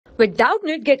With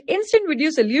Doubtnut, get instant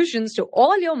video solutions to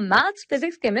all your maths,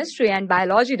 physics, chemistry, and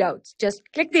biology doubts. Just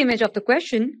click the image of the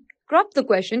question, crop the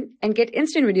question, and get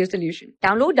instant video solution.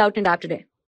 Download Doubtnut app today.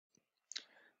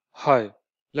 Hi,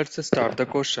 let's start the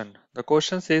question. The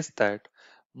question says that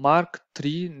mark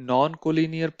 3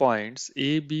 non-collinear points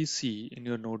A, B, C in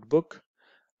your notebook.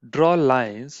 Draw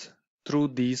lines through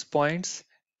these points,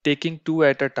 taking 2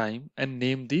 at a time, and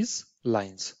name these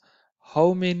lines.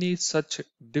 How many such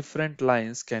different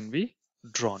lines can be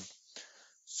drawn?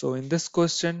 So in this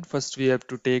question, first we have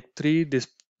to take three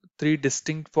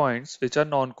distinct points which are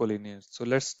non-collinear. So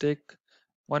let's take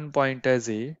one point as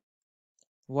A,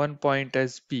 one point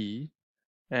as B,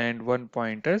 and one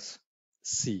point as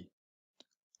C.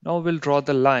 Now we'll draw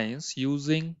the lines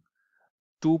using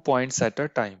 2 points at a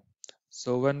time.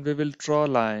 So when we will draw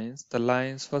lines,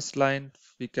 first line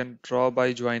we can draw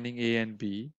by joining A and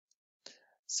B.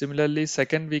 Similarly,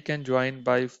 second we can join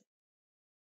by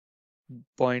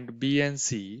point B and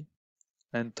C,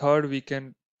 and third we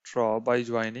can draw by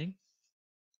joining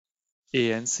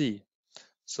A and C.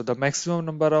 So the maximum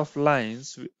number of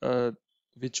lines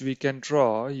which we can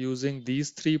draw using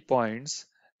these 3 points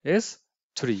is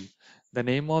 3. The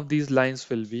name of these lines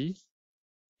will be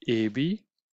AB,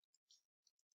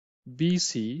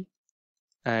 BC,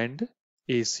 and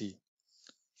AC.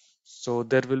 So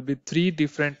there will be 3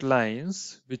 different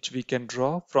lines which we can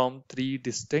draw from 3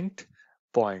 distinct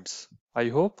points. I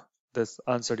hope this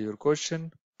answered your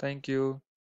question. Thank you.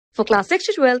 For class 6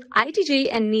 to 12, IIT JEE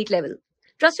and NEET level.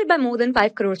 Trusted by more than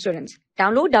 5 crore students.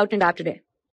 Download Doubtnut app today.